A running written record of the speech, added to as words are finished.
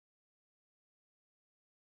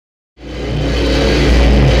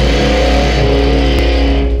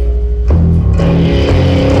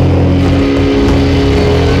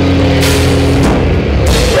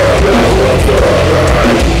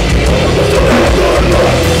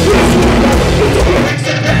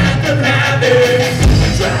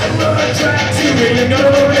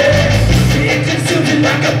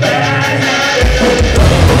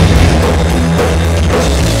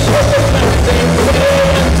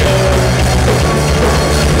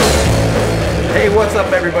what's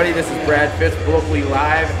up everybody? This is Brad Fitz, locally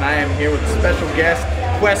live, and I am here with a special guest,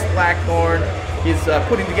 Quest Blackthorn. He's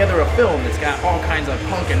putting together a film that's got all kinds of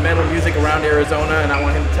punk and metal music around Arizona, and I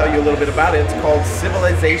want him to tell you a little bit about it. It's called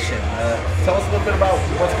CIVillization. Tell us a little bit about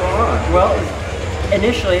what's going on. Well,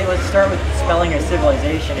 initially, let's start with the spelling of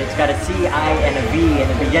civilization. It's got a C-I and a V in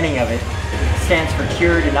the beginning of it. It stands for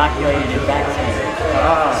cured, inoculated, and vaccinated.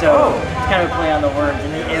 So it's kind of a play on the words,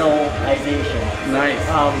 and the illization. Nice.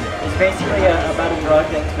 It's basically about a drug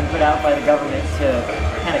that's been put out by the government to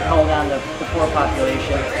kind of cull down the poor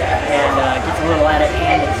population, and gets a little out of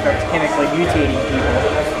hand and starts chemically mutating people.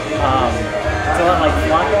 It's a lot like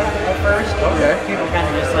Flocka at first. Okay. People kind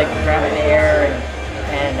of just like grab in the air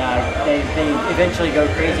and they eventually go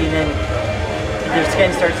crazy, and then their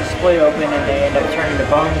skin starts to split open and they end up turning to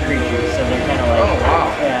bone creatures. So they're kind of like, oh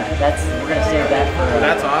wow, yeah. We're gonna save that for.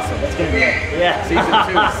 That's awesome. That's gonna be it. Yeah. Season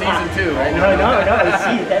two, right? No.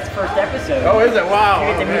 See, that's first episode. Oh, is it? Wow. You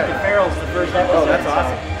get to meet the Ferals the first episode. Oh, that's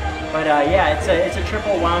awesome. But yeah, it's a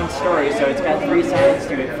triple wound story, so it's got three sides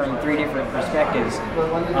to it from three different perspectives.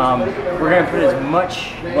 We're gonna put as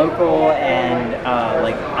much local and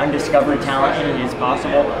like undiscovered talent in it as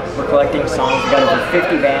possible. We're collecting songs. We've got over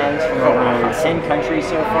 50 bands from over 10 countries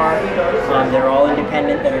so far. They're all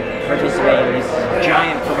independent that are participating in this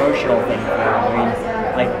giant promotional thing. I mean,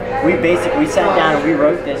 like we sat down and we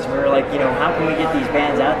wrote this. And we were like, you know, how can we get these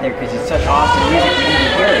bands out there because it's such awesome music? We need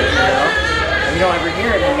to hear it, you know. We don't ever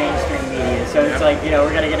hear it in mainstream media, so it's like, you know,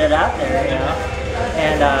 we're gonna get it out there, you know.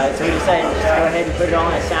 And so we decided to just go ahead and put it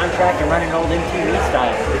on a soundtrack and run an old MTV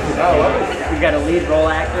style. We've got a lead role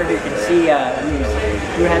actor who can see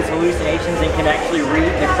who has hallucinations and can actually read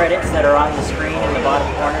the credits that are on the screen in the bottom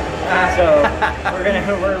corner. So we're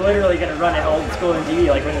literally gonna run it old school MTV.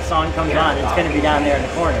 Like when the song comes on, it's gonna be down there in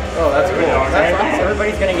the corner. Oh, that's cool. That's awesome.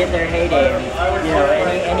 Everybody's gonna get their heyday. And, you know,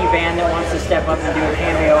 any band that wants to step up and do a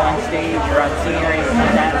cameo on stage or on scene or anything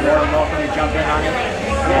like that, more than welcome to jump in on it.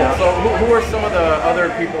 Yeah. So who are some of the other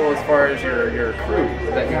people as far as your crew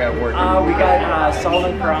that you have working? We got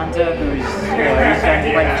Solomon Caranta, who's he's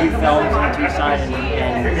done quite a few films in Tucson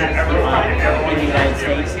and in the United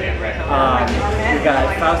States. We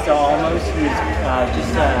got Fausto Almos, who's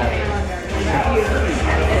just I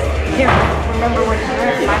can't remember what he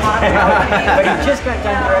directed, but he just got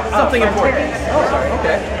done directing something important. Oh, sorry.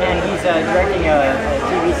 Okay. And he's directing a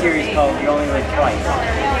TV series called You Only Live Twice.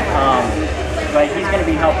 But he's going to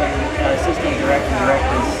be helping, assisting direct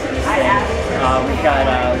this thing. We've got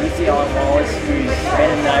Lucy Ellen Wallace, who's been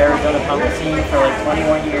in the Arizona punk scene for like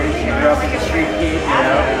 21 years. She grew up as a street kid, you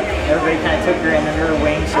know. Everybody kind of took her under her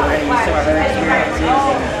wing, so we're going to use some of her experiences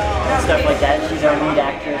and stuff like that. She's our lead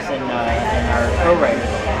actress and our co-writer.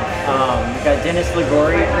 We've got Dennis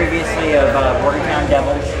Ligori, previously of Bordertown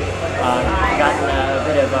Devils. Gotten a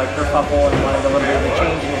bit of a kerfuffle and wanted a little bit of a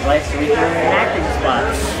change in his life, so we threw him in an acting spot.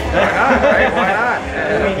 Why not, right? Why not? I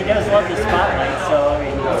mean, he does love the spotlight, so I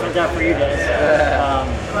mean, this one's out for you, Dennis.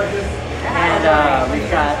 And we've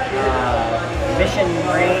got Mission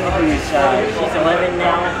Rain, who's she's 11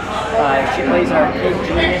 now. She plays our kid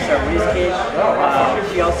genius, our whiz kid.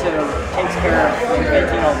 She also takes care of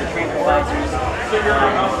inventing all the tranquilizers.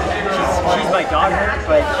 She's my daughter,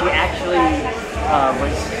 but she actually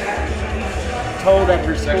was told at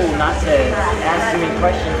her school not to ask too many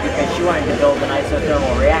questions because she wanted to build an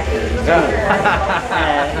isothermal reactor in school.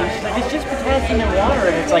 And she's like, it's just potassium and water,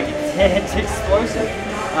 and it's like, it's explosive.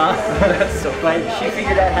 But she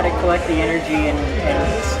figured out how to collect the energy and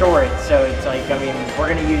store it, so it's like, I mean, we're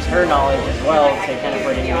going to use her knowledge as well to kind of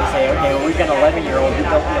put in and say, okay, well, we've got an 11-year-old who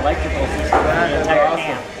built the electrical system for the entire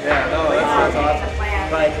camp. Yeah, no, that's awesome.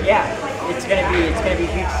 But yeah, it's gonna be huge.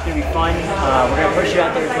 It's gonna be fun. We're gonna push it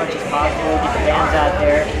out there as much as possible. Get the bands out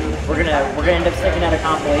there. We're gonna end up sticking out a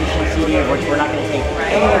compilation CD of which we're not gonna take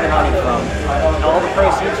any of the money from. All the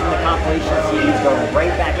proceeds from the compilation CDs go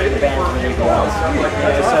right back to the bands when they go out.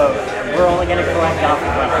 So we're only gonna collect off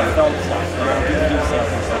of like the film stuff, DVD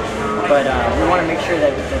sales and stuff. But we want to make sure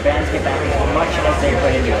that the bands get back as much as they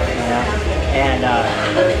put into it, you know. And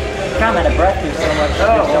I'm out of breath. There's so much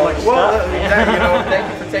stuff. You know, thank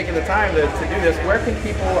you for taking the time to do this. Where can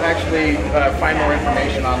people actually find more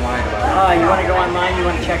information online about it? You want to go online, you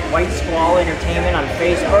want to check White Squall Entertainment on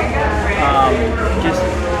Facebook. Just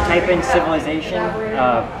type in Civilization,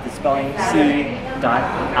 the spelling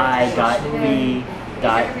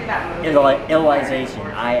C.I.V.illization,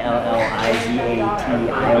 ILLIZATION.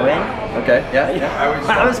 Okay, yeah.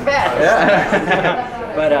 That was fast.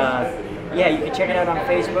 Yeah. But Yeah, you can check it out on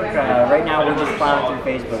Facebook. Right now we're just plowing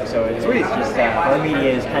through Facebook, so it's just our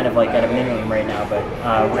media is kind of like at a minimum right now, but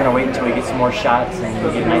we're going to wait until we get some more shots and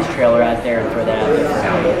we get a nice trailer out there and throw that out there for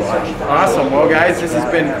everybody to watch. Awesome. Well, guys, this has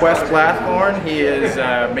been Quest Blackthorn. He is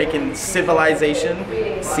making CIVillization,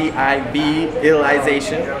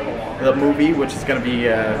 CIVillization, the movie, which is going to be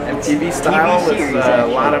MTV style. There's a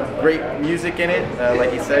lot of great music in it.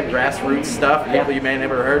 Like you said, grassroots stuff, people you may have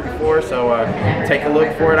never heard before. So take a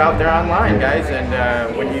look for it out there online, guys. And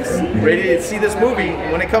when you're ready to see this movie,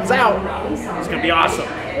 when it comes out, it's going to be awesome.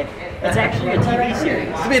 It's actually a TV series.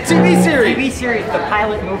 It's going to be a TV series. TV series, the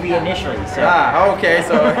pilot movie initially. So. Okay.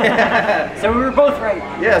 So so we were both right.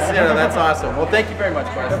 Yes, yeah, that's awesome. Well, thank you very much,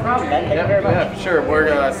 Quest. No problem, man. Thank you very much. Yeah, sure. We're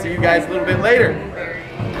going to see you guys a little bit later.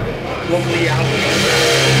 Locally out.